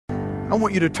I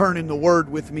want you to turn in the Word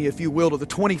with me, if you will, to the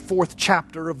 24th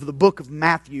chapter of the book of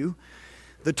Matthew.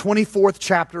 The 24th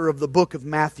chapter of the book of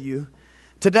Matthew.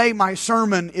 Today my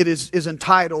sermon is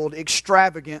entitled,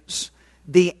 Extravagance,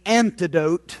 the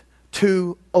Antidote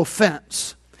to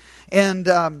Offense. And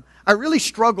I really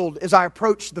struggled as I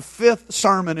approached the fifth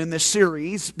sermon in this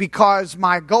series because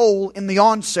my goal in the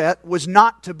onset was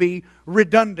not to be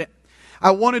redundant. I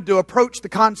wanted to approach the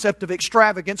concept of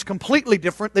extravagance completely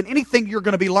different than anything you're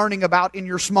going to be learning about in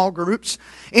your small groups,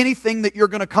 anything that you're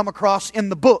going to come across in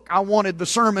the book. I wanted the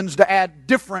sermons to add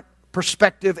different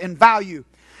perspective and value.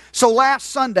 So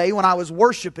last Sunday when I was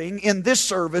worshiping in this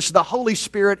service, the Holy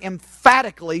Spirit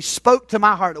emphatically spoke to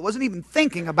my heart. I wasn't even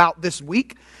thinking about this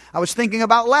week. I was thinking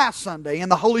about last Sunday,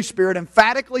 and the Holy Spirit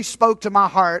emphatically spoke to my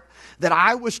heart that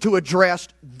I was to address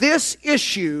this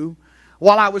issue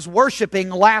while I was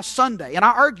worshiping last Sunday. And I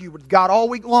argued with God all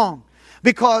week long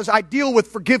because I deal with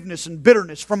forgiveness and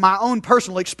bitterness from my own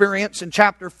personal experience in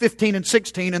chapter 15 and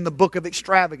 16 in the book of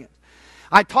Extravagance.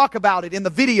 I talk about it in the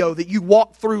video that you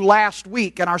walked through last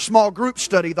week in our small group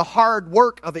study, the hard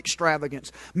work of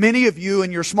extravagance. Many of you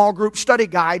in your small group study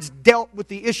guides dealt with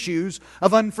the issues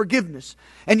of unforgiveness.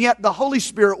 And yet the Holy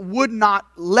Spirit would not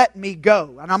let me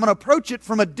go. And I'm going to approach it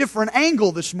from a different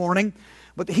angle this morning.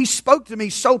 But He spoke to me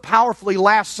so powerfully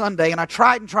last Sunday, and I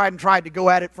tried to go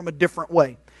at it from a different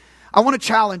way. I want to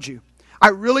challenge you. I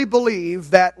really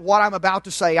believe that what I'm about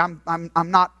to say, I'm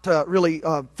not really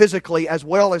physically as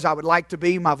well as I would like to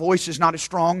be. My voice is not as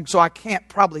strong, so I can't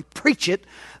probably preach it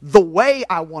the way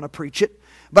I want to preach it.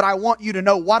 But I want you to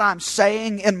know what I'm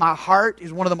saying in my heart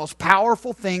is one of the most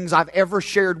powerful things I've ever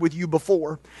shared with you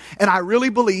before. And I really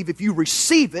believe if you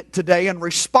receive it today and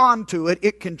respond to it,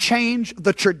 it can change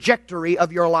the trajectory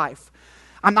of your life.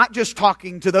 I'm not just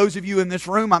talking to those of you in this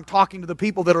room. I'm talking to the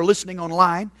people that are listening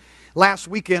online. Last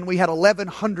weekend, we had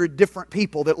 1,100 different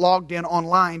people that logged in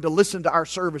online to listen to our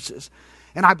services.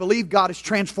 And I believe God is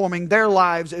transforming their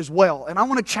lives as well. And I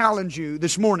want to challenge you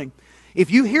this morning. If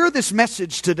you hear this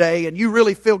message today and you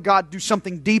really feel God do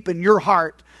something deep in your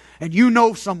heart, and you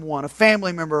know someone, a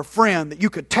family member, a friend that you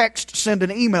could text, send an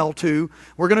email to,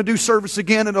 we're going to do service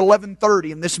again at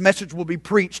 11:30 and this message will be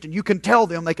preached. And you can tell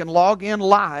them they can log in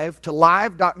live to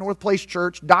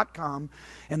live.northplacechurch.com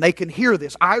and they can hear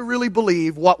this. I really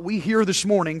believe what we hear this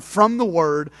morning from the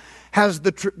Word has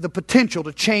the potential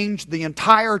to change the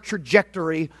entire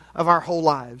trajectory of our whole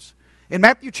lives. In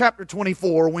Matthew chapter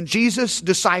 24, when Jesus'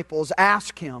 disciples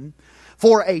ask Him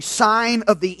for a sign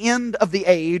of the end of the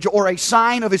age or a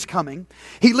sign of His coming,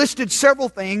 He listed several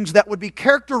things that would be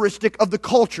characteristic of the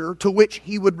culture to which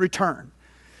He would return.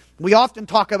 We often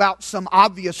talk about some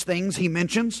obvious things He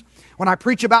mentions. When I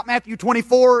preach about Matthew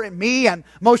 24, and me and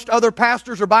most other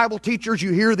pastors or Bible teachers,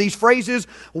 you hear these phrases: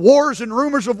 wars and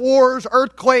rumors of wars,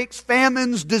 earthquakes,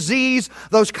 famines, disease,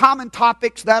 those common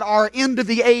topics that are end of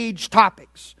the age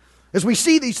topics. As we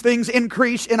see these things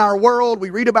increase in our world, we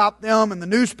read about them in the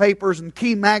newspapers and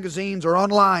key magazines or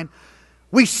online,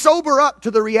 we sober up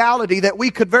to the reality that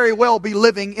we could very well be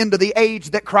living into the age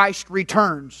that Christ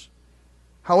returns.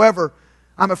 However,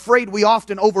 I'm afraid we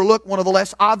often overlook one of the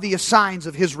less obvious signs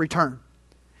of His return.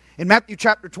 In Matthew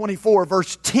chapter 24,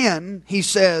 verse 10, He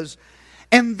says,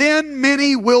 "And then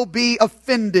many will be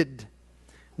offended,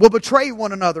 will betray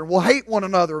one another, will hate one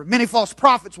another. Many false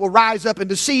prophets will rise up and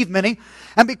deceive many.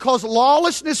 And because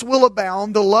lawlessness will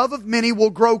abound, the love of many will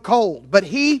grow cold. But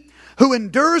he who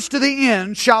endures to the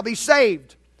end shall be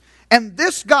saved. And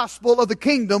this gospel of the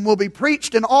kingdom will be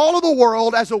preached in all of the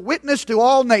world as a witness to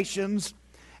all nations,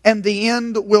 and the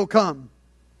end will come."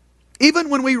 Even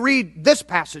when we read this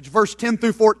passage, verse 10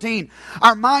 through 14,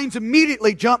 our minds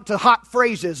immediately jump to hot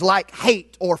phrases like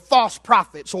hate or false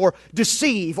prophets or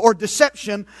deceive or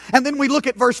deception. And then we look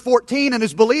at verse 14, and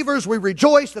as believers we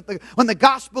rejoice that when the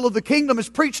gospel of the kingdom is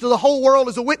preached to the whole world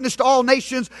as a witness to all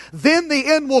nations, then the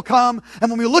end will come.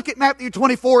 And when we look at Matthew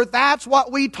 24, that's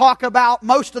what we talk about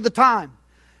most of the time.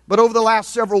 But over the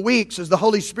last several weeks, as the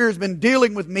Holy Spirit's been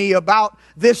dealing with me about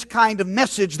this kind of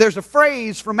message, there's a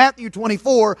phrase from Matthew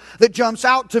 24 that jumps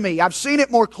out to me. I've seen it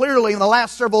more clearly in the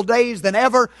last several days than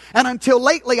ever, and until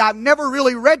lately I've never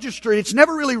really registered. It's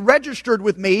never really registered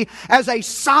with me as a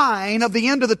sign of the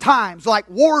end of the times, like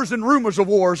wars and rumors of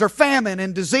wars, or famine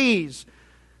and disease.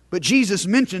 But Jesus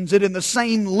mentions it in the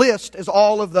same list as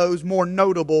all of those more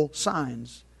notable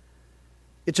signs.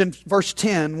 It's in verse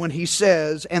 10 when He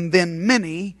says, "And then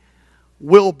many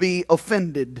will be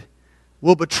offended,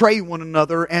 will betray one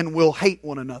another, and will hate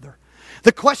one another."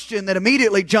 The question that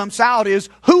immediately jumps out is,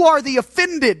 who are the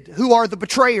offended? Who are the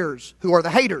betrayers? Who are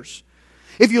the haters?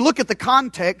 If you look at the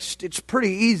context, it's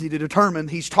pretty easy to determine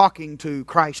He's talking to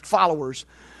Christ followers.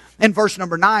 In verse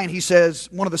number 9, he says,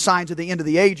 one of the signs of the end of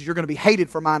the age is you're going to be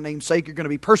hated for my name's sake, you're going to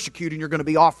be persecuted, and you're going to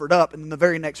be offered up. And in the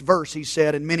very next verse, he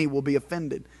said, and many will be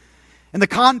offended. In the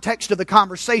context of the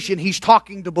conversation, he's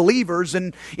talking to believers,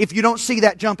 and if you don't see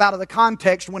that jump out of the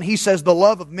context, when he says the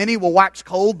love of many will wax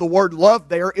cold, the word love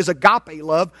there is agape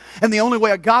love, and the only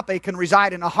way agape can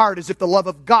reside in a heart is if the love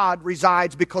of God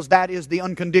resides, because that is the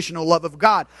unconditional love of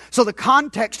God. So the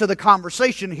context of the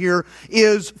conversation here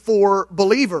is for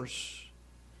believers.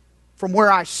 From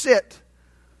where I sit,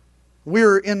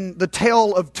 we're in the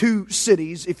tale of two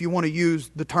cities, if you want to use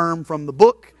the term from the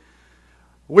book.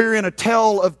 We're in a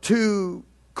tale of two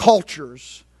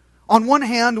cultures. On one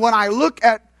hand, when I look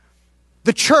at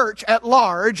the church at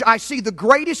large, I see the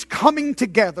greatest coming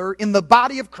together in the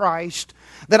body of Christ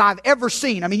that I've ever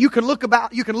seen. I mean, you can look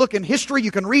in history, you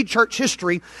can read church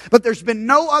history, but there's been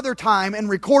no other time in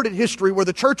recorded history where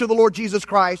the Church of the Lord Jesus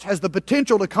Christ has the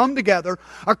potential to come together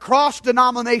across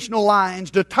denominational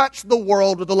lines to touch the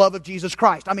world with the love of Jesus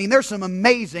Christ. I mean, there's some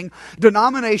amazing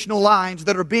denominational lines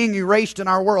that are being erased in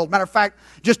our world. Matter of fact,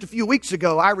 just a few weeks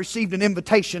ago, I received an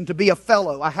invitation to be a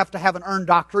fellow. I have to have an earned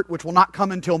doctorate, which will not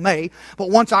come until May, but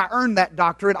once I earn that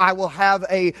doctorate, I will have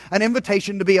an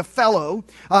invitation to be a fellow,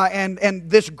 and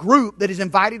this group that has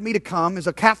invited me to come is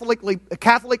a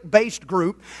Catholic-based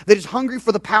group that is hungry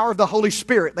for the power of the Holy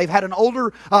Spirit. They've had an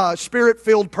older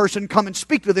Spirit-filled person come and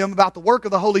speak to them about the work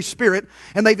of the Holy Spirit,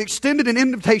 and they've extended an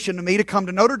invitation to me to come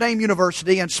to Notre Dame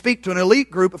University and speak to an elite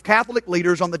group of Catholic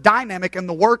leaders on the dynamic and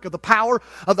the work of the power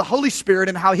of the Holy Spirit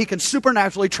and how He can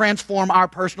supernaturally transform our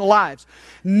personal lives.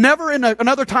 Never in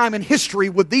another time in history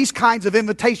would these kinds of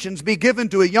invitations be given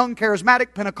to a young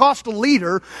charismatic Pentecostal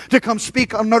leader to come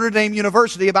speak on Notre Dame University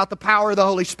about the power of the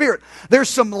Holy Spirit. There's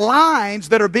some lines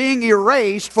that are being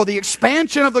erased for the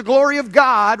expansion of the glory of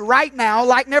God right now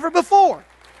like never before.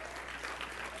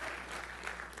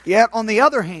 Yet, on the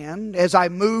other hand, as I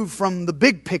move from the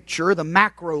big picture, the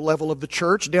macro level of the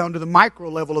church, down to the micro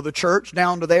level of the church,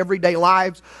 down to the everyday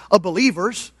lives of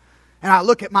believers, and I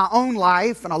look at my own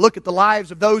life, and I look at the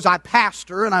lives of those I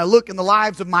pastor, and I look in the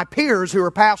lives of my peers who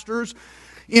are pastors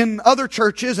in other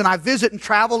churches, and I visit and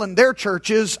travel in their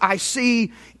churches, I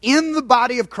see in the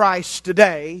body of Christ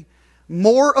today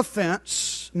more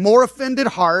offense, more offended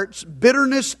hearts,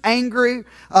 bitterness, angry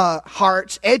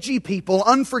hearts, edgy people,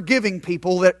 unforgiving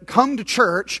people that come to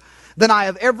church than I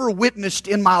have ever witnessed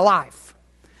in my life.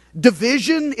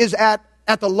 Division is at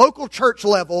the local church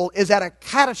level is at a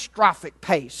catastrophic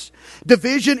pace.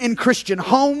 Division in Christian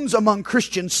homes among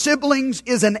Christian siblings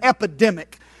is an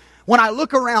epidemic. When I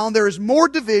look around, there is more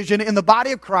division in the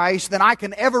body of Christ than I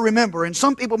can ever remember. And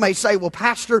some people may say, well,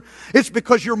 Pastor, it's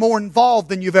because you're more involved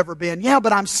than you've ever been. Yeah,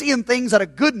 but I'm seeing things at a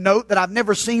good note that I've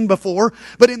never seen before.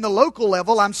 But in the local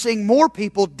level, I'm seeing more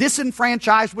people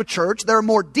disenfranchised with church. There are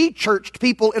more de-churched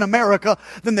people in America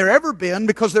than there ever been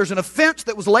because there's an offense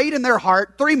that was laid in their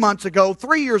heart 3 months ago,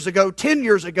 3 years ago, 10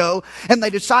 years ago, and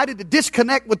they decided to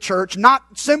disconnect with church, not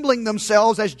assembling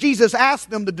themselves as Jesus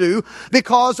asked them to do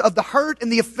because of the hurt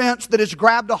and the offense that has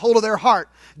grabbed a hold of their heart.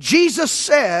 Jesus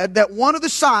said that one of the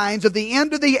signs of the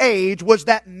end of the age was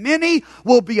that many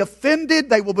will be offended,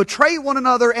 they will betray one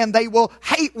another, and they will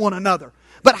hate one another.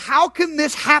 But how can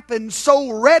this happen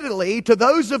so readily to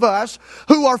those of us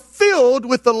who are filled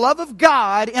with the love of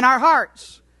God in our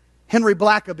hearts? Henry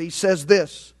Blackaby says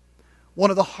this: one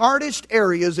of the hardest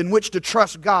areas in which to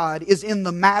trust God is in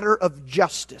the matter of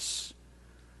justice.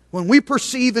 When we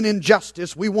perceive an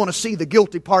injustice, we want to see the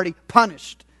guilty party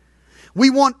punished. We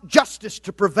want justice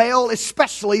to prevail,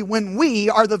 especially when we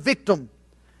are the victim.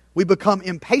 We become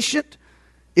impatient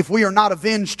if we are not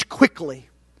avenged quickly.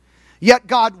 Yet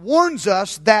God warns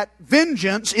us that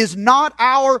vengeance is not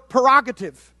our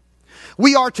prerogative.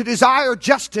 We are to desire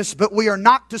justice, but we are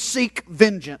not to seek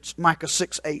vengeance. Micah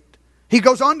 6:8. He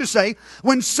goes on to say,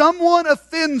 when someone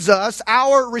offends us,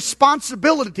 our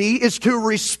responsibility is to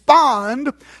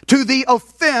respond to the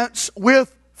offense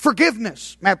with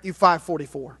forgiveness. Matthew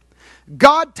 5:44.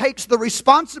 God takes the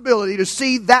responsibility to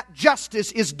see that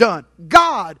justice is done.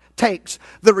 God takes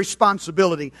the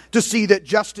responsibility to see that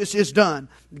justice is done.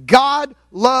 God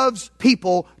loves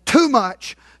people too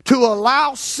much to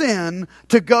allow sin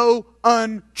to go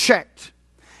unchecked.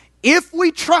 If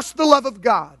we trust the love of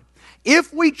God,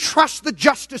 if we trust the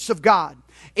justice of God,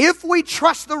 If we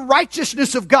trust the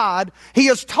righteousness of God, He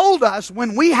has told us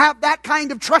when we have that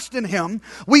kind of trust in Him,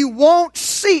 we won't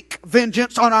seek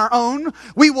vengeance on our own.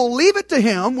 We will leave it to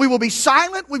Him. We will be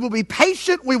silent. We will be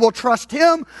patient. We will trust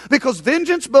Him because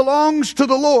vengeance belongs to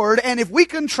the Lord. And if we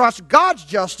can trust God's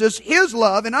justice, His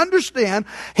love, and understand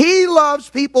He loves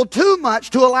people too much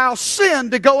to allow sin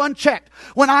to go unchecked.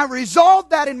 When I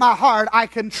resolve that in my heart, I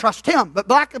can trust Him. But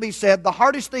Blackaby said the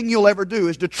hardest thing you'll ever do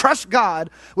is to trust God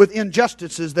with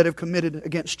injustices that have committed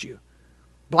against you.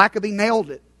 Blackaby nailed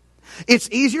it. It's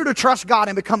easier to trust God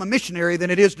and become a missionary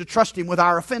than it is to trust Him with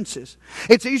our offenses.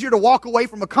 It's easier to walk away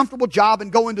from a comfortable job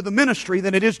and go into the ministry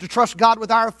than it is to trust God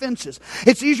with our offenses.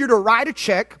 It's easier to write a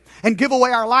check and give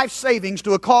away our life savings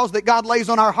to a cause that God lays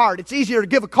on our heart. It's easier to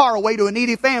give a car away to a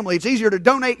needy family. It's easier to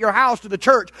donate your house to the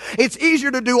church. It's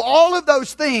easier to do all of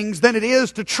those things than it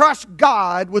is to trust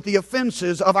God with the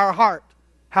offenses of our heart.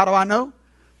 How do I know?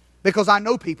 Because I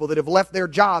know people that have left their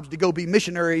jobs to go be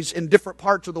missionaries in different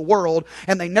parts of the world,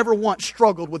 and they never once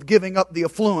struggled with giving up the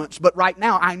affluence. But right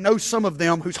now, I know some of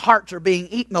them whose hearts are being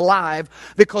eaten alive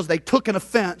because they took an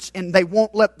offense and they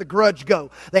won't let the grudge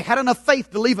go. They had enough faith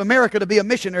to leave America to be a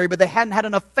missionary, but they hadn't had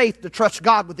enough faith to trust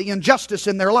God with the injustice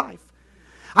in their life.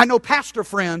 I know pastor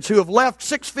friends who have left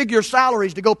six-figure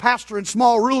salaries to go pastor in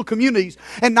small rural communities,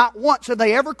 and not once have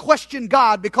they ever questioned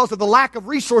God because of the lack of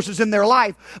resources in their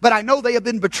life. But I know they have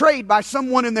been betrayed by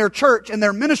someone in their church, and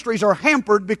their ministries are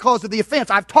hampered because of the offense.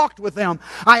 I've talked with them.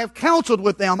 I have counseled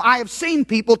with them. I have seen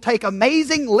people take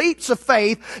amazing leaps of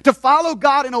faith to follow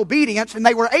God in obedience, and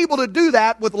they were able to do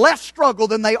that with less struggle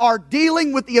than they are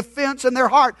dealing with the offense in their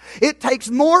heart. It takes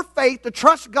more faith to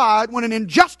trust God when an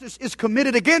injustice is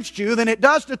committed against you than it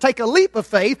does to take a leap of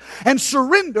faith and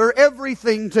surrender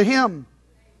everything to Him.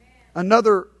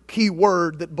 Another key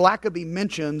word that Blackaby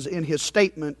mentions in his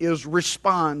statement is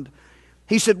respond.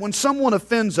 He said, when someone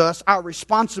offends us, our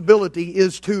responsibility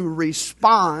is to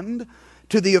respond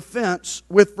to the offense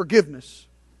with forgiveness.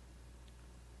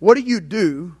 What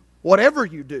do, whatever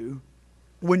you do,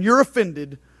 when you're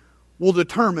offended, will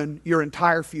determine your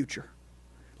entire future.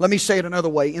 Let me say it another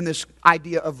way in this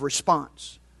idea of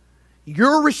response.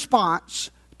 Your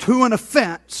response to an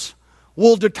offense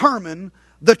will determine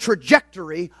the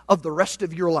trajectory of the rest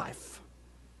of your life.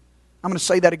 I'm going to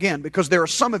say that again because there are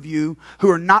some of you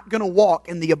who are not going to walk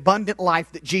in the abundant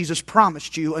life that Jesus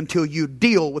promised you until you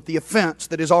deal with the offense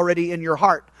that is already in your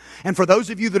heart. And for those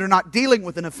of you that are not dealing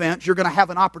with an offense, you're going to have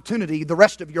an opportunity the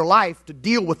rest of your life to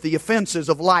deal with the offenses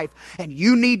of life. And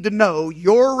you need to know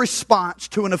your response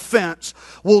to an offense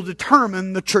will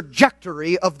determine the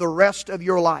trajectory of the rest of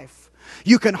your life.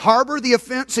 You can harbor the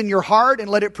offense in your heart and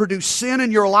let it produce sin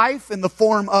in your life in the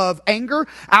form of anger,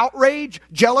 outrage,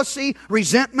 jealousy,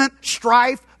 resentment,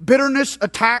 strife, bitterness,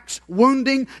 attacks,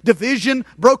 wounding, division,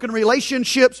 broken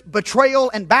relationships,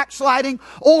 betrayal, and backsliding.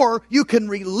 Or you can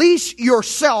release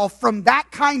yourself from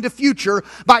that kind of future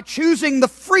by choosing the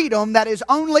freedom that is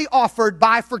only offered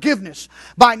by forgiveness,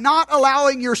 by not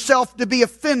allowing yourself to be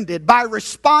offended. By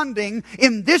responding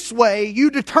in this way,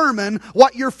 you determine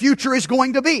what your future is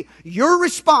going to be. Your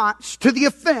response to the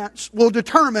offense will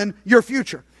determine your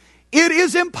future. It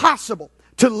is impossible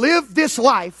to live this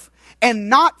life and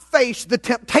not face the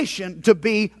temptation to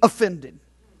be offended.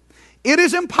 It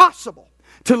is impossible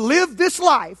to live this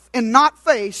life and not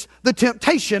face the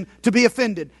temptation to be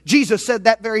offended. Jesus said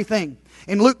that very thing.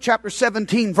 In Luke chapter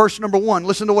 17, verse number 1,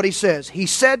 listen to what He says. He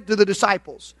said to the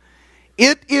disciples,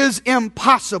 "It is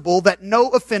impossible that no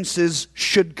offenses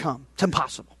should come." It's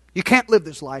impossible. You can't live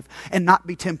this life and not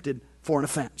be tempted for an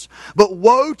offense. But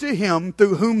woe to him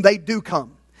through whom they do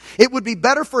come. It would be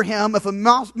better for him if a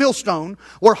millstone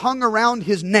were hung around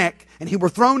his neck and he were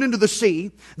thrown into the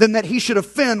sea than that he should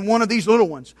offend one of these little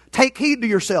ones. Take heed to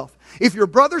yourself. If your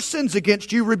brother sins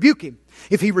against you, rebuke him.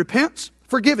 If he repents,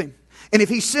 forgive him. And if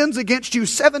he sins against you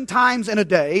 7 times in a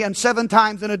day, and 7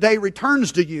 times in a day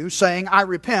returns to you, saying, I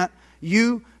repent,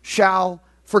 you shall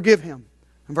forgive him.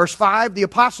 In verse 5, the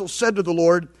apostles said to the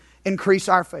Lord, increase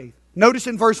our faith. Notice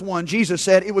in verse 1, Jesus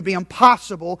said it would be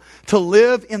impossible to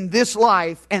live in this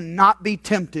life and not be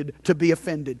tempted to be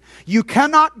offended. You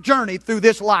cannot journey through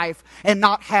this life and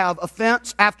not have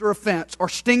offense after offense or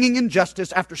stinging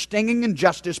injustice after stinging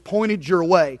injustice pointed your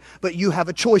way. But you have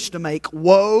a choice to make.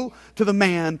 Woe to the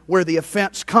man where the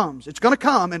offense comes. It's going to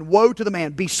come, and woe to the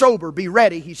man. Be sober, be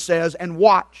ready, he says, and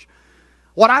watch.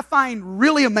 What I find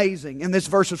really amazing in this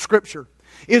verse of Scripture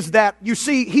is that, you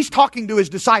see, he's talking to his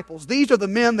disciples. These are the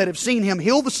men that have seen him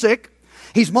heal the sick.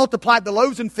 He's multiplied the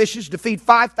loaves and fishes to feed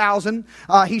 5,000.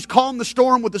 He's calmed the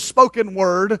storm with the spoken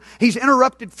word. He's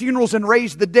interrupted funerals and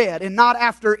raised the dead. And not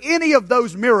after any of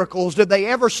those miracles did they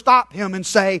ever stop him and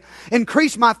say,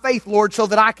 increase my faith, Lord, so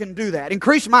that I can do that.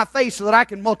 Increase my faith so that I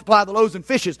can multiply the loaves and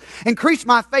fishes. Increase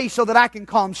my faith so that I can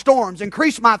calm storms.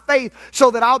 Increase my faith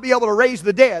so that I'll be able to raise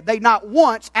the dead. They not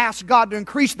once asked God to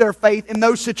increase their faith in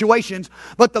those situations.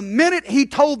 But the minute He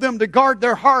told them to guard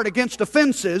their heart against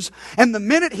offenses, and the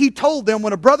minute He told them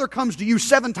when a brother comes to you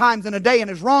 7 times in a day and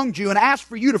has wronged you and asks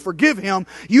for you to forgive him,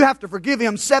 you have to forgive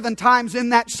him 7 times in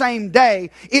that same day.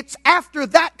 It's after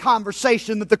that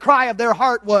conversation that the cry of their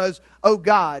heart was, "Oh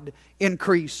God,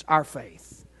 increase our faith."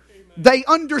 They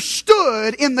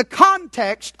understood in the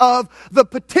context of the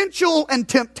potential and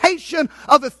temptation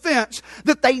of offense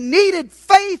that they needed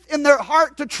faith in their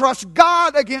heart to trust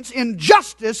God against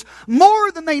injustice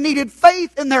more than they needed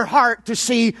faith in their heart to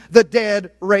see the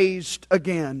dead raised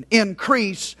again.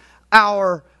 Increase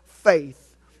our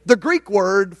faith. The Greek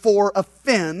word for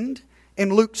offend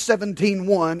in Luke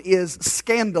 17:1 is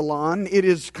scandalon. It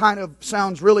is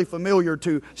sounds really familiar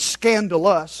to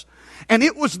scandalous. And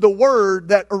it was the word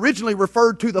that originally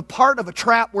referred to the part of a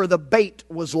trap where the bait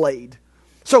was laid.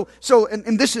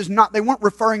 And this is not, they weren't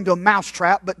referring to a mouse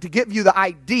trap, but to give you the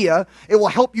idea, it will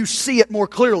help you see it more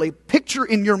clearly. Picture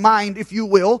in your mind, if you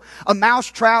will, a mouse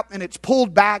trap, and it's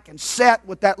pulled back and set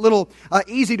with that little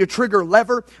easy to trigger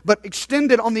lever, but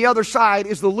extended on the other side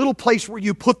is the little place where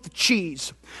you put the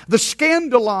cheese. The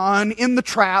scandalon in the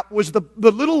trap was the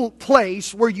little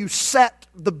place where you set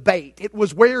the bait. It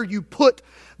was where you put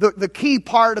the key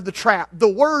part of the trap.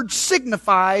 The word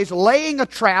signifies laying a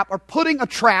trap or putting a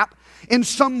trap in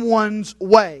someone's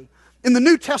way. In the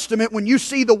New Testament, when you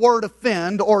see the word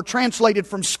offend, or translated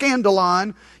from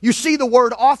scandalon, you see the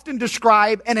word often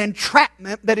describe an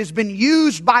entrapment that has been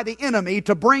used by the enemy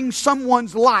to bring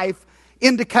someone's life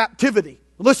into captivity.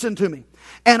 Listen to me.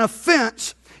 An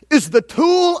offense is the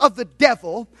tool of the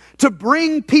devil to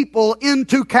bring people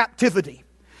into captivity.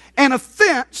 An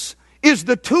offense is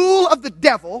the tool of the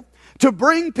devil to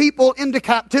bring people into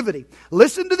captivity.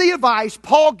 Listen to the advice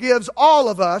Paul gives all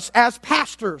of us as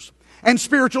pastors and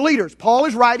spiritual leaders. Paul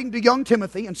is writing to young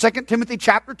Timothy in 2 Timothy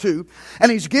chapter 2,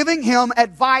 and he's giving him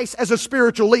advice as a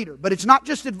spiritual leader. But it's not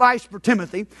just advice for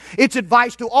Timothy, it's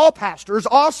advice to all pastors,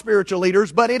 all spiritual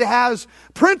leaders, but it has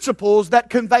principles that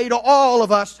convey to all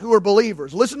of us who are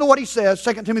believers. Listen to what he says,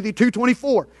 2 Timothy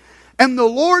 2:24. And the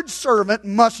Lord's servant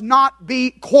must not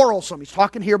be quarrelsome. He's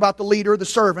talking here about the leader, the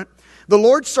servant. The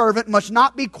Lord's servant must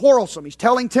not be quarrelsome. He's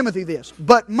telling Timothy this.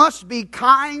 But must be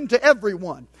kind to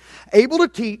everyone, able to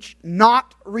teach,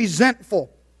 not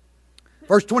resentful.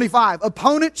 Verse 25.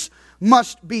 Opponents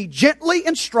must be gently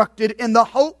instructed in the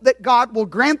hope that God will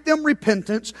grant them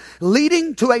repentance,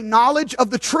 leading to a knowledge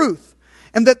of the truth,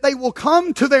 and that they will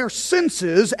come to their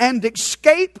senses and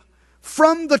escape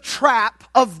from the trap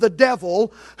of the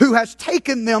devil who has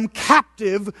taken them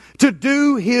captive to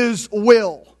do his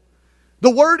will. The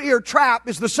word here, trap,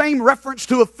 is the same reference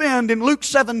to offend in Luke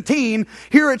 17.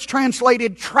 Here it's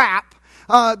translated trap.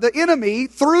 The enemy,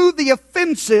 through the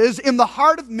offenses in the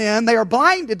heart of men, they are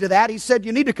blinded to that. He said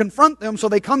you need to confront them so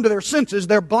they come to their senses.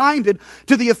 They're blinded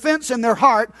to the offense in their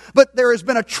heart. But there has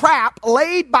been a trap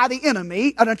laid by the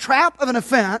enemy, and a trap of an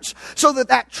offense, so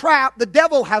that trap the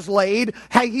devil has laid,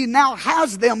 he now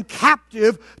has them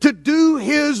captive to do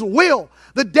his will.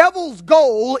 The devil's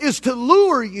goal is to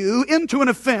lure you into an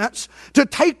offense, to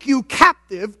take you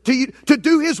captive, to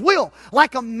do his will.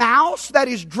 Like a mouse that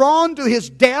is drawn to his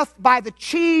death by the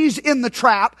cheese in the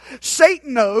trap,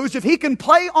 Satan knows if he can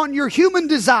play on your human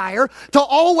desire to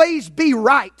always be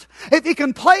right, if he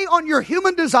can play on your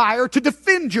human desire to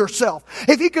defend yourself,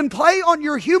 if he can play on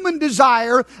your human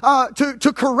desire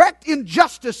to correct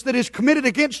injustice that is committed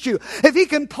against you, if he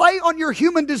can play on your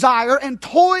human desire and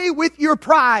toy with your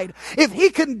pride, if he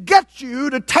can get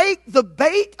you to take the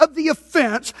bait of the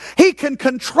offense, he can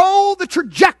control the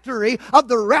trajectory of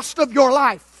the rest of your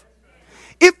life.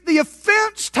 If the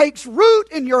offense takes root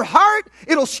in your heart,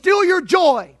 it'll steal your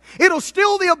joy. It'll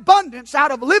steal the abundance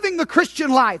out of living the Christian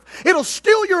life. It'll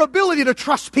steal your ability to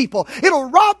trust people. It'll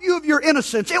rob you of your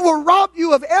innocence. It will rob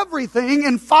you of everything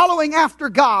in following after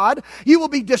God. You will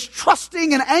be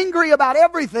distrusting and angry about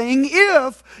everything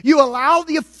if you allow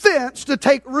the offense to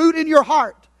take root in your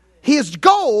heart. His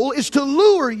goal is to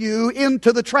lure you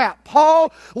into the trap.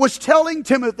 Paul was telling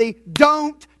Timothy,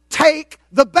 don't take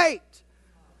the bait.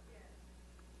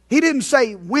 He didn't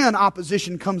say when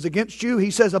opposition comes against you.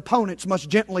 He says opponents must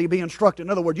gently be instructed. In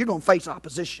other words, you're going to face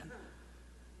opposition.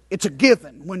 It's a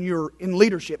given when you're in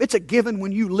leadership. It's a given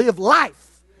when you live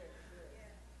life.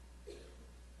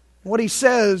 What he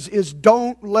says is,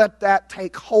 don't let that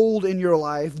take hold in your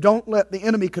life. Don't let the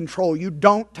enemy control you.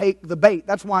 Don't take the bait.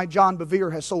 That's why John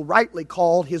Bevere has so rightly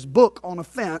called his book on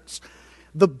offense,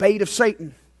 The Bait of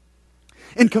Satan.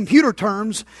 In computer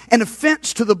terms, an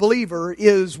offense to the believer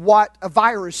is what a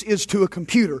virus is to a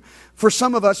computer. For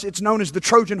some of us, it's known as the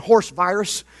Trojan horse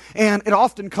virus, and it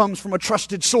often comes from a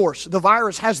trusted source. The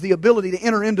virus has the ability to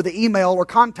enter into the email or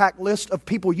contact list of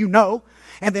people you know,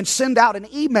 and then send out an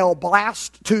email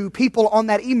blast to people on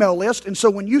that email list. And so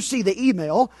when you see the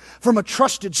email from a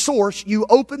trusted source, you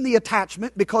open the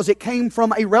attachment because it came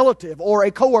from a relative or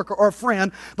a coworker or a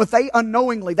friend, but they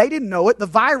unknowingly, they didn't know it. The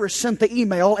virus sent the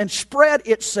email and spread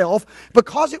itself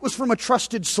because it was from a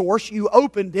trusted source. You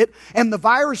opened it, and the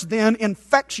virus then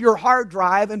infects your hard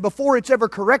drive, and before it's ever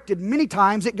corrected, many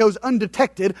times it goes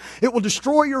undetected. It will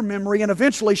destroy your memory and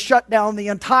eventually shut down the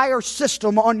entire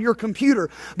system on your computer.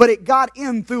 But it got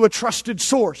in through a trusted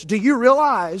source. Do you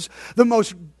realize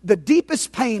the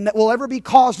deepest pain that will ever be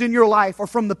caused in your life are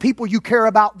from the people you care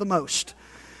about the most?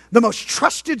 The most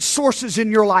trusted sources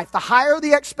in your life, the higher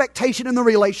the expectation in the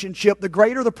relationship, the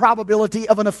greater the probability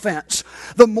of an offense.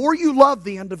 The more you love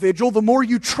the individual, the more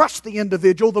you trust the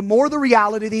individual, the more the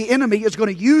reality the enemy is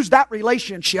going to use that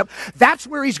relationship. That's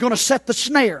where he's going to set the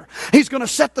snare. He's going to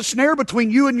set the snare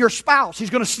between you and your spouse. He's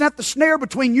going to set the snare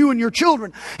between you and your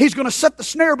children. He's going to set the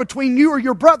snare between you or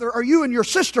your brother or you and your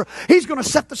sister. He's going to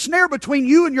set the snare between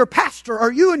you and your pastor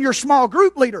or you and your small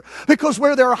group leader. Because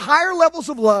where there are higher levels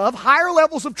of love, higher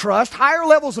levels of trust, higher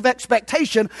levels of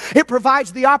expectation, it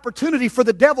provides the opportunity for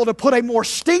the devil to put a more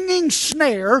stinging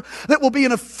snare that will be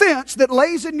an offense that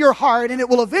lays in your heart, and it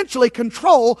will eventually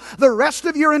control the rest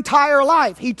of your entire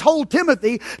life. He told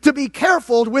Timothy to be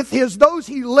careful with those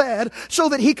he led, so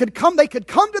that they could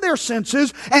come to their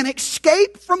senses and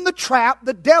escape from the trap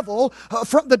the devil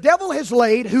has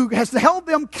laid, who has held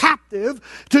them captive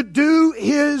to do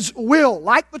his will.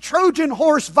 Like the Trojan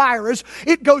horse virus,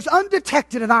 it goes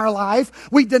undetected in our life.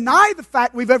 We deny the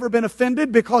fact we've ever been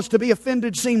offended, because to be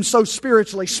offended seems so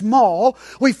spiritually small.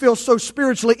 We feel so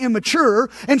spiritually immature,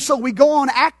 and so we go on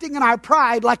acting in our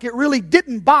pride like it really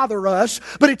didn't bother us,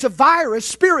 but it's a virus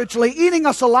spiritually eating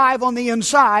us alive on the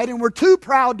inside, and we're too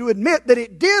proud to admit that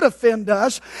it did offend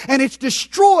us, and it's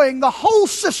destroying the whole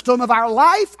system of our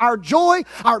life, our joy,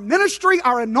 our ministry,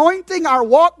 our anointing, our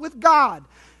walk with God.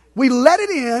 We let it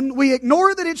in, we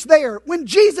ignore that it's there, when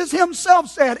Jesus himself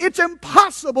said it's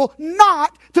impossible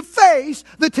not to face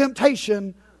the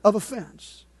temptation of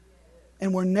offense.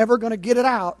 And we're never going to get it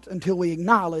out until we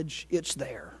acknowledge it's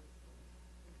there.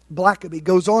 Blackaby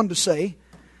goes on to say,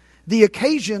 the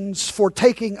occasions for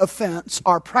taking offense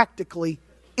are practically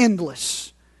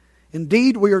endless.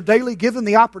 Indeed, we are daily given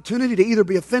the opportunity to either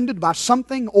be offended by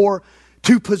something or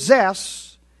to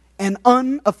possess an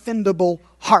unoffendable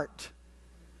heart.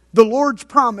 The Lord's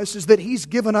promise is that He's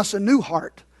given us a new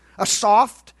heart, a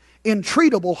soft,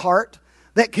 entreatable heart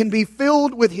that can be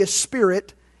filled with His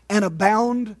Spirit and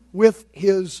abound with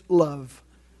His love.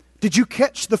 Did you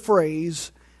catch the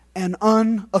phrase, an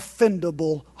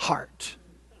unoffendable heart?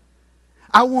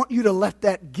 I want you to let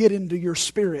that get into your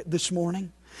spirit this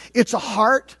morning. It's a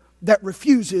heart that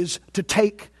refuses to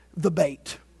take the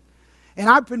bait. And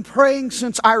I've been praying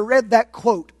since I read that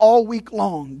quote all week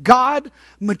long. God,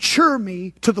 mature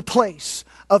me to the place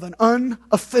of an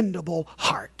unoffendable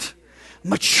heart.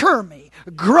 Mature me,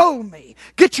 grow me,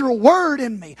 get your word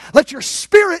in me. Let your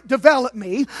Spirit develop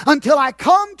me until I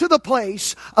come to the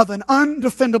place of an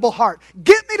undefendable heart.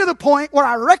 Get me to the point where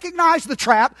I recognize the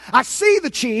trap, I see the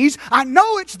cheese, I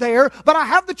know it's there, but I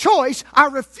have the choice. I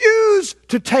refuse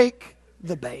to take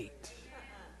the bait.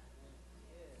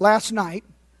 Last night,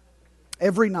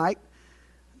 every night,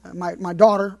 my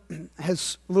daughter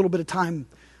has a little bit of time,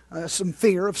 some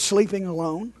fear of sleeping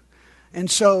alone. And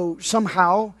so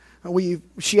somehow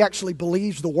she actually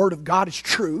believes the Word of God is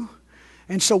true.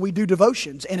 And so we do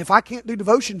devotions. And if I can't do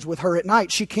devotions with her at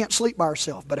night, she can't sleep by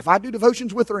herself. But if I do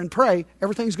devotions with her and pray,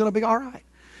 everything's going to be all right.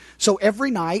 So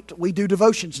every night we do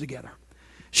devotions together.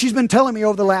 She's been telling me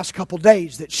over the last couple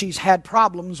days that she's had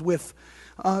problems with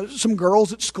some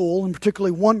girls at school, and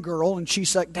particularly one girl. And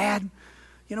she's like, Dad,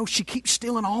 you know, she keeps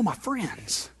stealing all my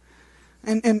friends.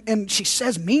 And she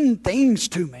says mean things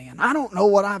to me. And I don't know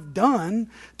what I've done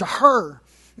to her.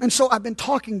 And so I've been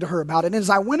talking to her about it. And as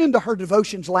I went into her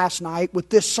devotions last night with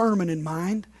this sermon in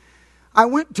mind, I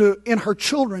went in her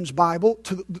children's Bible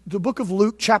to the book of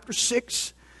Luke chapter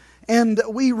 6. And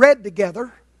we read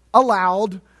together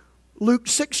aloud Luke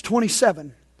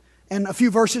 6:27 and a few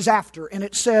verses after. And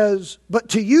it says, but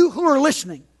to you who are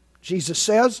listening, Jesus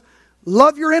says,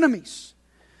 love your enemies.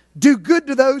 Do good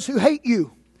to those who hate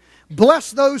you.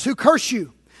 Bless those who curse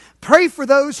you. Pray for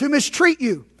those who mistreat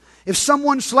you. If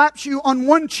someone slaps you on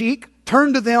one cheek,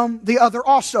 turn to them the other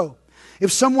also.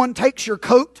 If someone takes your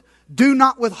coat, do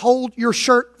not withhold your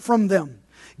shirt from them.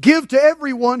 Give to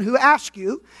everyone who asks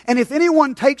you, and if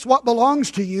anyone takes what belongs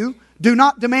to you, do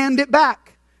not demand it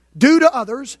back. Do to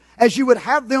others as you would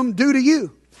have them do to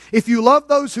you. If you love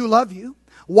those who love you,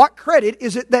 what credit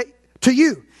is it that to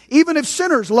you? Even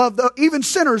sinners love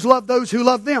those who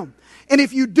love them. And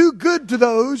if you do good to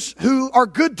those who are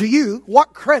good to you,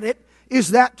 what credit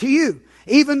is that to you?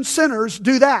 Even sinners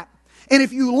do that. And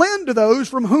if you lend to those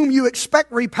from whom you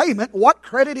expect repayment, what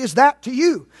credit is that to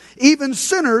you? Even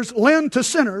sinners lend to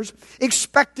sinners,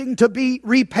 expecting to be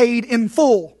repaid in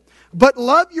full. But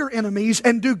love your enemies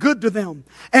and do good to them,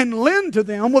 and lend to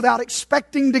them without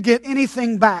expecting to get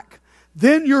anything back.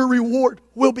 Then your reward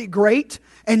will be great,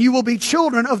 and you will be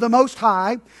children of the Most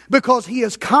High, because He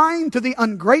is kind to the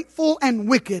ungrateful and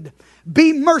wicked.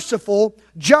 Be merciful,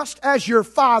 just as your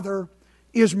Father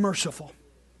is merciful.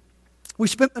 We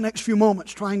spent the next few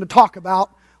moments trying to talk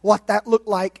about what that looked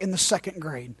like in the second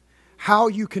grade. How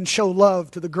you can show love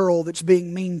to the girl that's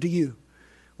being mean to you.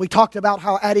 We talked about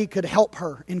how Addie could help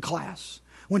her in class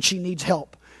when she needs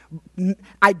help.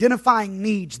 Identifying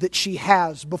needs that she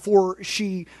has before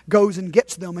she goes and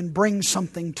gets them and brings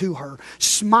something to her.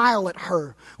 Smile at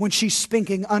her when she's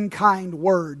speaking unkind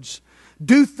words.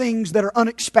 Do things that are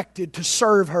unexpected to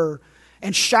serve her.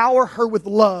 And shower her with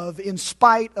love in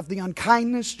spite of the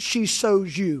unkindness she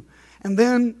shows you. And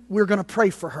then we're going to pray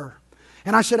for her.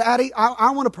 And I said, Addie, I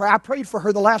want to pray. I prayed for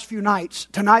her the last few nights.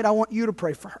 Tonight I want you to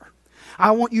pray for her.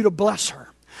 I want you to bless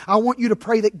her. I want you to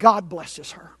pray that God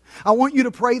blesses her. I want you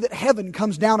to pray that heaven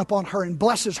comes down upon her and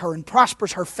blesses her and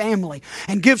prospers her family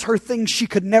and gives her things she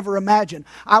could never imagine.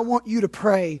 I want you to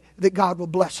pray that God will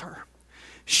bless her.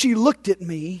 She looked at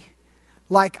me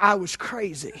like I was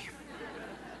crazy.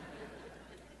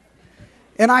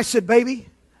 And I said, baby,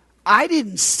 I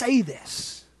didn't say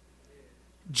this.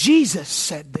 Jesus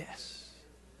said this.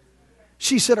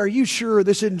 She said, are you sure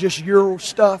this isn't just your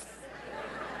stuff?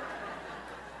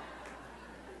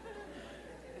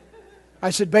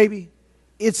 I said, baby,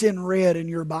 it's in red in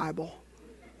your Bible.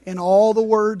 And all the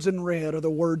words in red are the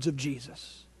words of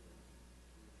Jesus.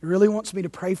 He really wants me to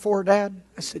pray for her, Dad?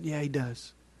 I said, yeah, he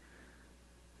does.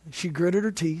 She gritted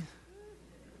her teeth.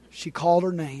 She called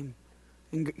her name.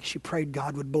 And she prayed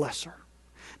God would bless her.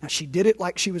 Now, she did it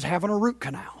like she was having a root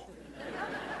canal.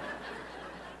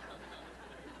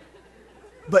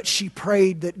 But she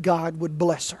prayed that God would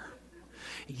bless her.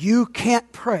 You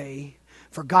can't pray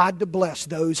for God to bless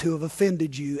those who have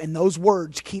offended you, and those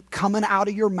words keep coming out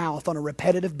of your mouth on a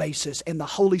repetitive basis, and the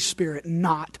Holy Spirit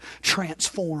not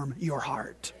transform your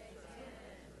heart.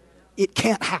 It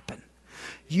can't happen.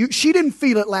 She didn't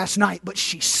feel it last night, but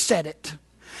she said it.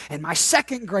 And my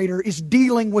second grader is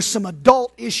dealing with some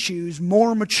adult issues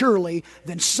more maturely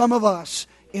than some of us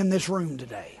in this room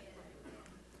today.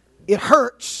 It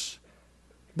hurts,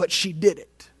 but she did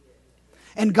it.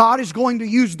 And God is going to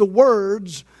use the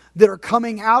words that are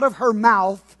coming out of her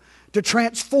mouth to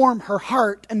transform her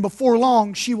heart. And before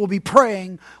long, she will be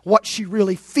praying what she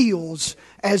really feels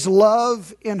as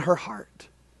love in her heart.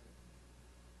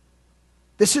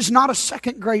 This is not a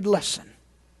second grade lesson.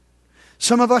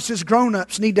 Some of us as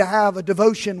grown-ups need to have a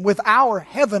devotion with our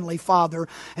Heavenly Father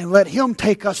and let Him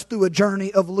take us through a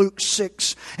journey of Luke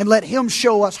 6 and let Him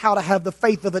show us how to have the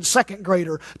faith of a second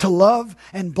grader to love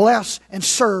and bless and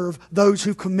serve those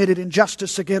who've committed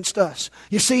injustice against us.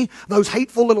 You see, those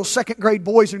hateful little second grade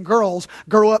boys and girls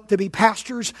grow up to be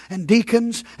pastors and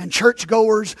deacons and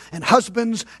churchgoers and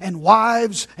husbands and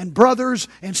wives and brothers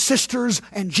and sisters,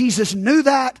 and Jesus knew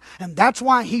that, and that's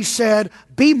why He said,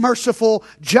 be merciful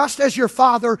just as your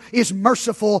Father is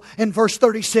merciful in verse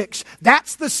 36.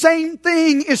 That's the same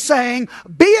thing as saying,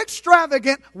 be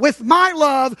extravagant with my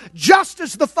love just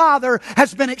as the Father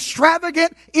has been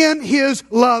extravagant in His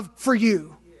love for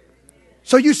you.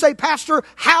 So you say, Pastor,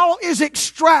 how is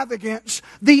extravagance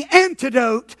the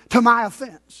antidote to my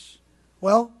offense?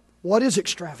 Well, what is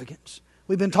extravagance?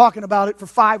 We've been talking about it for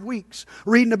 5 weeks,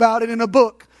 reading about it in a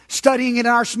book, studying it in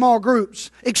our small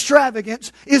groups.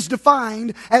 Extravagance is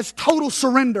defined as total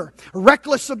surrender,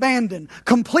 reckless abandon,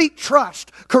 complete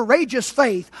trust, courageous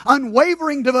faith,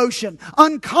 unwavering devotion,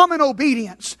 uncommon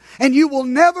obedience. And you will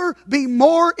never be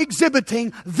more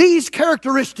exhibiting these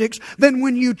characteristics than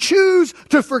when you choose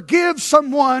to forgive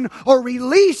someone or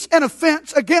release an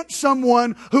offense against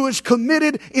someone who has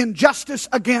committed injustice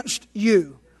against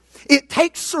you. It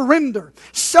takes surrender,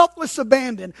 selfless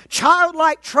abandon,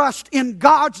 childlike trust in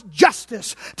God's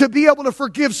justice to be able to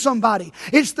forgive somebody.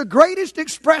 It's the greatest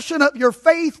expression of your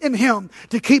faith in Him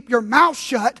to keep your mouth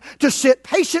shut, to sit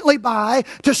patiently by,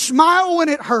 to smile when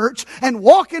it hurts, and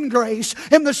walk in grace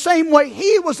in the same way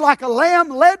He was like a lamb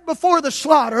led before the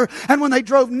slaughter, and when they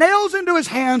drove nails into His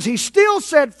hands, He still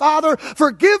said, Father,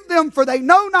 forgive them, for they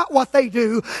know not what they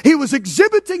do. He was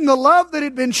exhibiting the love that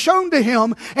had been shown to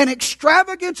Him, and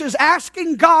extravagance is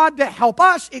asking God to help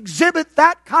us exhibit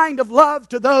that kind of love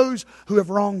to those who have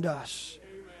wronged us.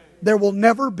 There will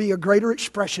never be a greater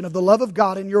expression of the love of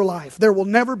God in your life. There will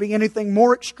never be anything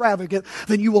more extravagant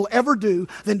than you will ever do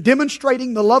than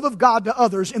demonstrating the love of God to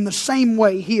others in the same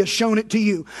way He has shown it to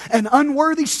you. An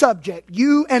unworthy subject,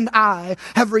 you and I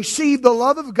have received the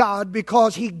love of God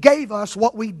because He gave us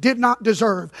what we did not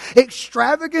deserve.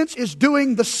 Extravagance is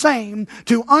doing the same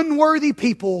to unworthy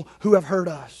people who have hurt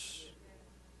us.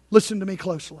 Listen to me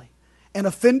closely. An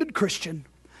offended Christian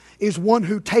is one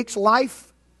who takes life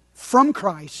from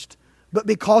Christ, but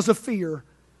because of fear,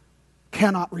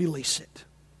 cannot release it.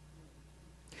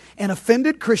 An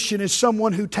offended Christian is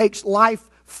someone who takes life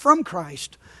from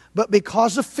Christ, but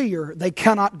because of fear, they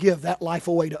cannot give that life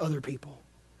away to other people.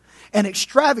 An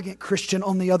extravagant Christian,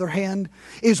 on the other hand,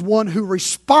 is one who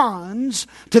responds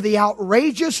to the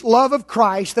outrageous love of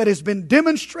Christ that has been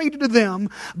demonstrated to them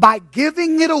by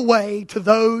giving it away to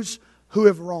those who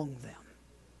have wronged them.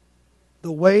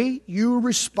 The way you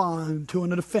respond to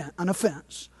an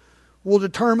offense will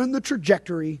determine the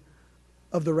trajectory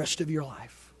of the rest of your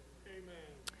life. Amen.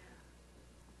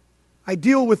 I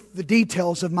deal with the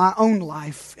details of my own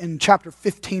life in chapter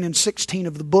 15 and 16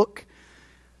 of the book.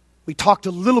 We talked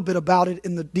a little bit about it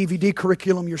in the DVD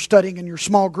curriculum you're studying in your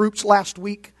small groups last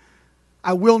week.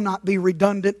 I will not be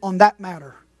redundant on that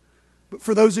matter. But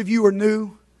for those of you who are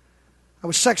new, I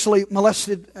was sexually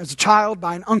molested as a child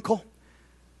by an uncle.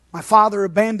 My father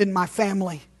abandoned my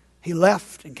family. He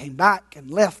left and came back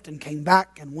and left and came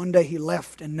back, and one day he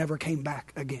left and never came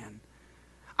back again.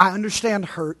 I understand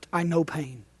hurt. I know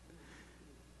pain.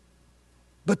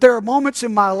 But there are moments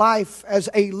in my life as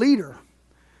a leader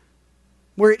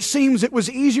where it seems it was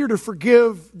easier to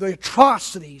forgive the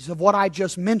atrocities of what I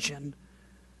just mentioned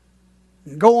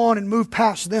and go on and move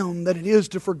past them than it is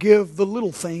to forgive the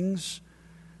little things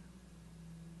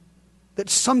that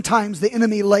sometimes the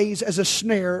enemy lays as a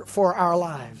snare for our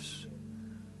lives.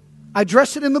 I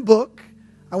address it in the book.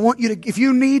 I want you to, if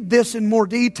you need this in more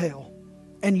detail,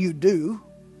 and you do,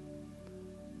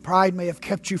 pride may have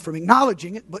kept you from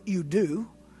acknowledging it, but you do.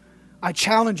 I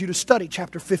challenge you to study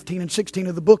chapter 15 and 16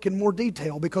 of the book in more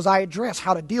detail, because I address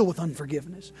how to deal with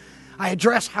unforgiveness. I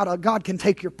address how God can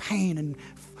take your pain and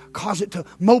cause it to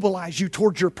mobilize you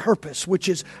towards your purpose, which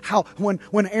is how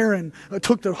when Aaron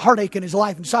took the heartache in his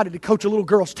life and decided to coach a little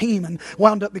girl's team and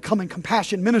wound up becoming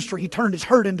compassion minister, he turned his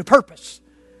hurt into purpose.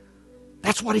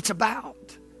 That's what it's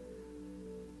about.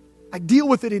 I deal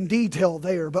with it in detail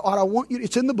there, but what I want you,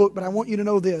 it's in the book, but I want you to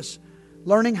know this.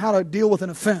 Learning how to deal with an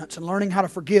offense and learning how to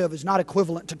forgive is not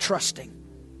equivalent to trusting.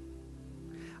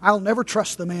 I'll never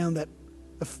trust the man that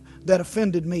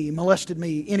offended me, molested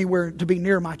me, anywhere to be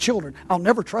near my children. I'll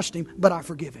never trust him, but I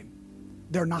forgive him.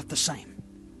 They're not the same.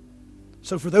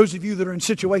 So for those of you that are in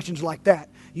situations like that,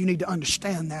 you need to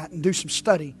understand that and do some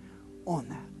study on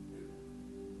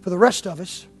that. For the rest of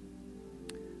us,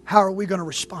 how are we going to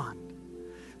respond?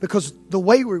 Because the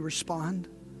way we respond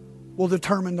will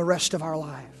determine the rest of our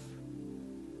life.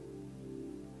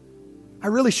 I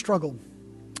really struggled.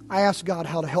 I asked God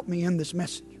how to help me in this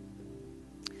message.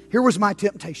 Here was my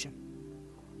temptation.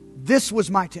 This was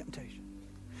my temptation.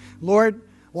 Lord,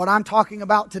 what I'm talking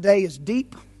about today is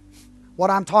deep. What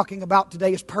I'm talking about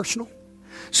today is personal.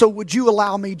 So would you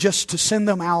allow me just to send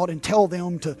them out and tell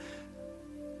them to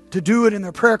do it in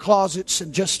their prayer closets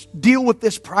and just deal with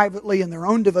this privately in their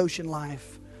own devotion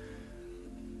life?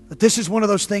 But this is one of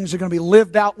those things that are going to be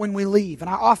lived out when we leave. And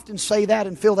I often say that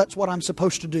and feel that's what I'm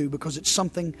supposed to do, because it's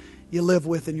something you live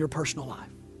with in your personal life.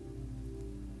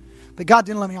 But God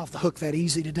didn't let me off the hook that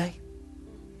easy today.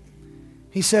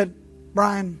 He said,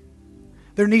 Brian,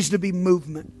 there needs to be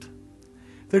movement.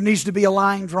 There needs to be a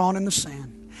line drawn in the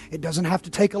sand. It doesn't have to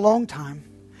take a long time.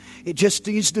 It just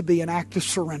needs to be an act of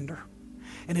surrender.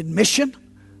 An admission,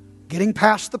 getting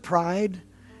past the pride,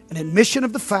 an admission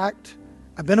of the fact,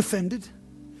 I've been offended.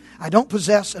 I don't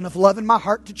possess enough love in my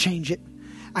heart to change it.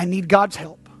 I need God's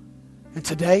help. And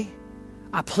today,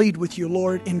 I plead with you,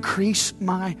 Lord, increase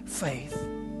my faith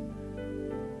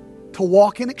to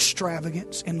walk in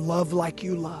extravagance and love like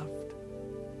you loved.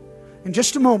 In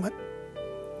just a moment,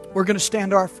 we're going to stand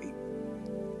to our feet.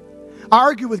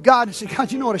 argue with God and say,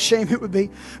 God, you know what a shame it would be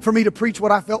for me to preach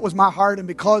what I felt was my heart, and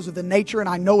because of the nature, and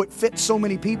I know it fits so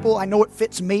many people, I know it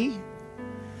fits me,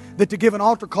 that to give an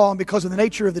altar call and because of the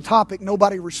nature of the topic,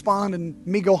 nobody respond and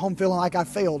me go home feeling like I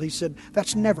failed. He said,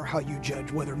 that's never how you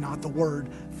judge whether or not the word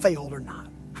failed or not.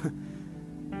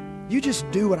 You just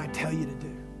do what I tell you to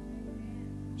do.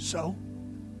 So,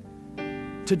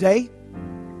 today,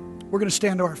 we're going to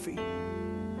stand to our feet.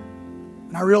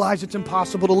 And I realize it's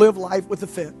impossible to live life with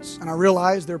offense. And I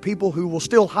realize there are people who will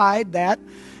still hide that.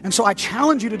 And so I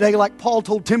challenge you today, like Paul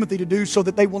told Timothy to do, so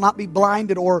that they will not be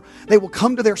blinded, or they will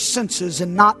come to their senses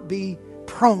and not be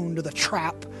prone to the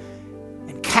trap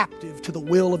and captive to the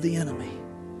will of the enemy.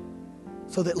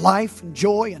 So that life and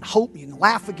joy and hope, you can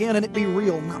laugh again and it be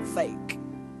real, not fake.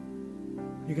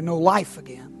 You can know life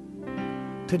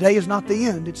again. Today is not the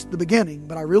end, it's the beginning.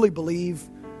 But I really believe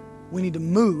we need to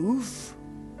move.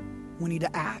 We need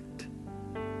to act.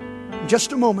 In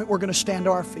just a moment, we're going to stand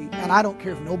to our feet. And I don't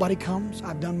care if nobody comes.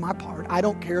 I've done my part. I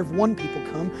don't care if one people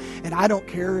come. And I don't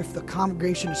care if the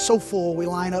congregation is so full we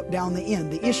line up down the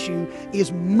end. The issue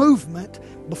is movement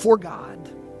before God.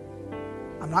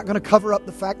 I'm not going to cover up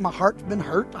the fact my heart's been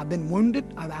hurt. I've been wounded.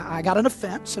 I got an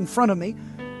offense in front of me.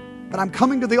 But I'm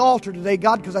coming to the altar today,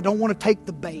 God, because I don't want to take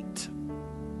the bait.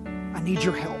 I need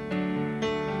your help.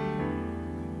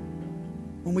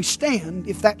 When we stand,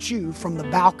 if that's you, from the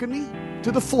balcony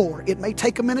to the floor, it may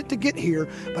take a minute to get here,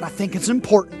 but I think it's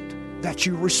important that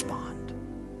you respond.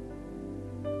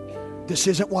 This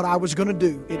isn't what I was going to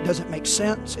do. It doesn't make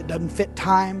sense. It doesn't fit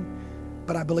time,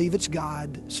 but I believe it's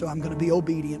God, so I'm going to be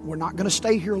obedient. We're not going to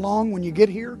stay here long. When you get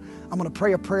here, I'm going to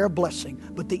pray a prayer of blessing.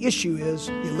 But the issue is,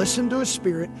 you listen to His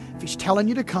Spirit. If He's telling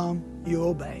you to come, you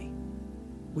obey.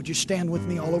 Would you stand with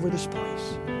me all over this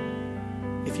place?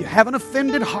 If you have an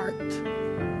offended heart,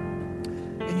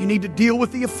 and you need to deal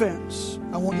with the offense,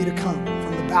 I want you to come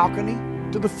from the balcony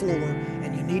to the floor,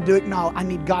 and you need to acknowledge, I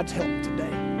need God's help today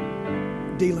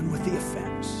dealing with the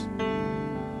offense.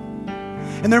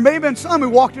 And there may have been some who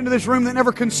walked into this room that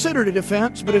never considered it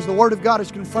offense, but as the Word of God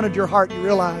has confronted your heart, you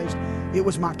realized it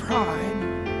was my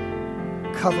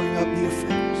pride covering up the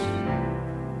offense.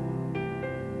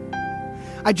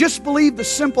 I just believe the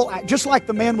simple act, just like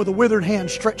the man with a withered hand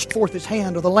stretched forth his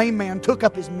hand, or the lame man took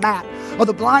up his mat, or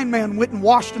the blind man went and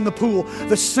washed in the pool,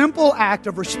 the simple act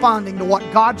of responding to what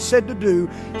God said to do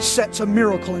sets a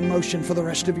miracle in motion for the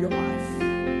rest of your life.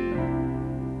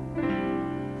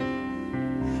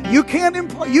 You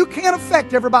can't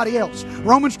affect everybody else.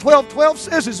 Romans 12:12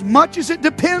 says, as much as it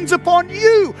depends upon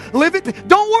you, live it.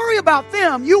 Don't worry about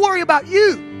them. You worry about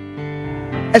you.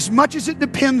 As much as it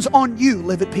depends on you,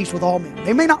 live at peace with all men.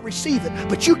 They may not receive it,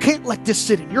 but you can't let this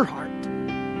sit in your heart.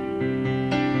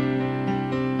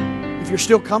 If you're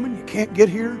still coming, you can't get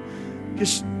here,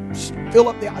 just fill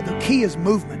up the key is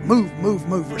movement. Move, move,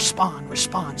 move.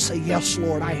 Respond. Say, yes,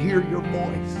 Lord, I hear your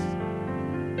voice.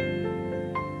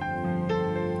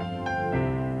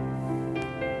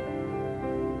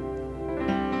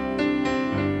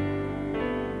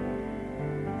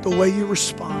 The way you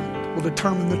respond will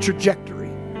determine the trajectory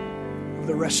of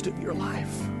the rest of your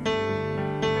life.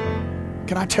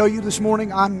 Can I tell you this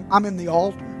morning, I'm in the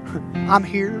altar. I'm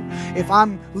here. If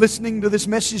I'm listening to this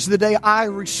message today, I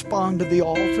respond to the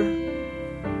altar.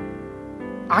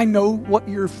 I know what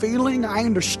you're feeling. I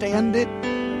understand it.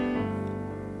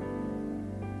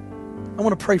 I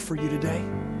want to pray for you today.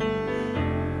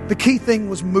 The key thing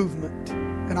was movement,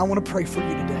 and I want to pray for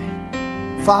you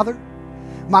today. Father,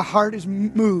 my heart is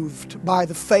moved by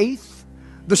the faith,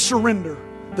 the surrender,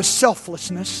 the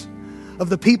selflessness of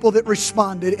the people that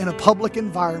responded in a public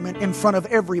environment in front of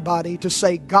everybody to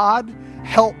say, God,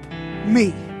 help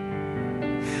me.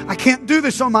 I can't do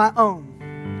this on my own.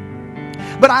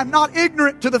 But I'm not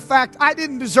ignorant to the fact I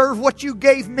didn't deserve what you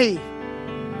gave me.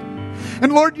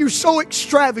 And Lord, you so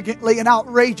extravagantly and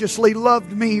outrageously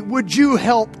loved me. Would you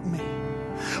help me?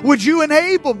 Would you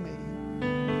enable me?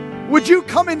 Would you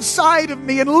come inside of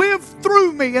me and live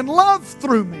through me and love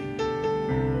through me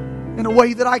in a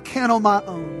way that I can't on my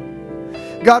own?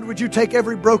 God, would you take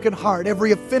every broken heart,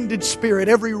 every offended spirit,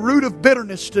 every root of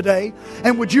bitterness today,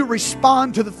 and would you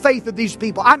respond to the faith of these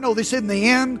people? I know this isn't the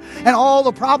end, and all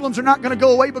the problems are not going to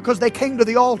go away because they came to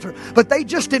the altar, but they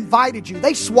just invited you.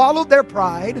 They swallowed their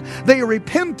pride. They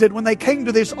repented when they came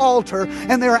to this altar,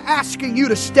 and they're asking you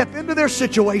to step into their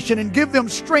situation and give them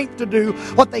strength to do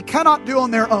what they cannot do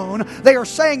on their own. They are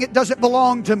saying it doesn't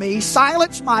belong to me.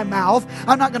 Silence my mouth.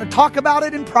 I'm not going to talk about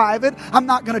it in private. I'm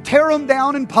not going to tear them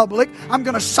down in public. I'm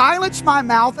going to silence my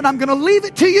mouth and I'm going to leave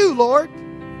it to you, Lord.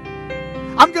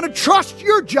 I'm going to trust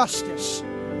your justice.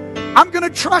 I'm going to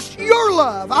trust your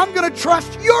love. I'm going to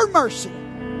trust your mercy.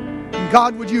 And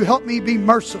God, would you help me be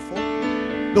merciful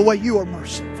the way you are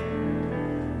merciful?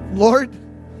 Lord,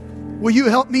 will you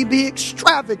help me be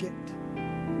extravagant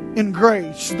in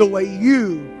grace the way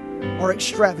you are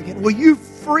extravagant? Will you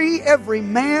free every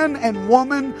man and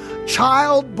woman,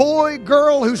 child, boy,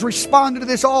 girl who's responded to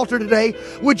this altar today?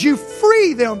 Would you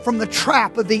free them from the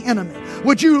trap of the enemy?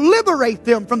 Would you liberate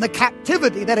them from the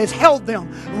captivity that has held them?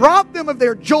 Rob them of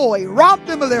their joy, rob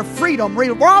them of their freedom,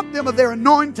 rob them of their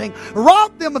anointing,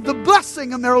 rob them of the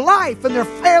blessing in their life and their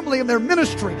family and their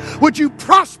ministry. Would you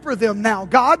prosper them now,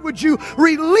 God? Would you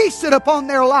release it upon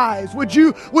their lives? Would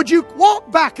you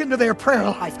walk back into their prayer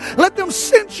life? Let them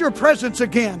sense your presence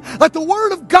again. Let the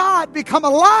Word of God become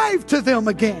alive to them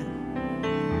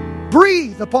again.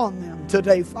 Breathe upon them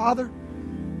today, Father.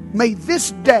 May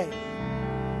this day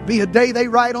be a day they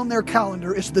write on their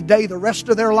calendar is the day the rest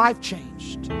of their life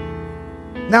changed.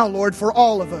 Now, Lord, for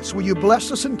all of us, will you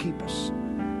bless us and keep us?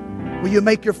 Will you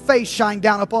make your face shine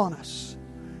down upon us?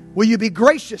 Will you be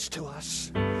gracious to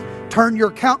us? Turn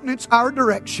your countenance our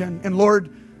direction. And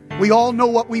Lord, we all know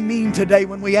what we mean today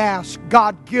when we ask,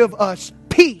 God, give us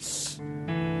peace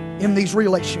in these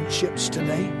relationships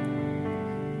today.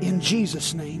 In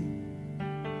Jesus' name.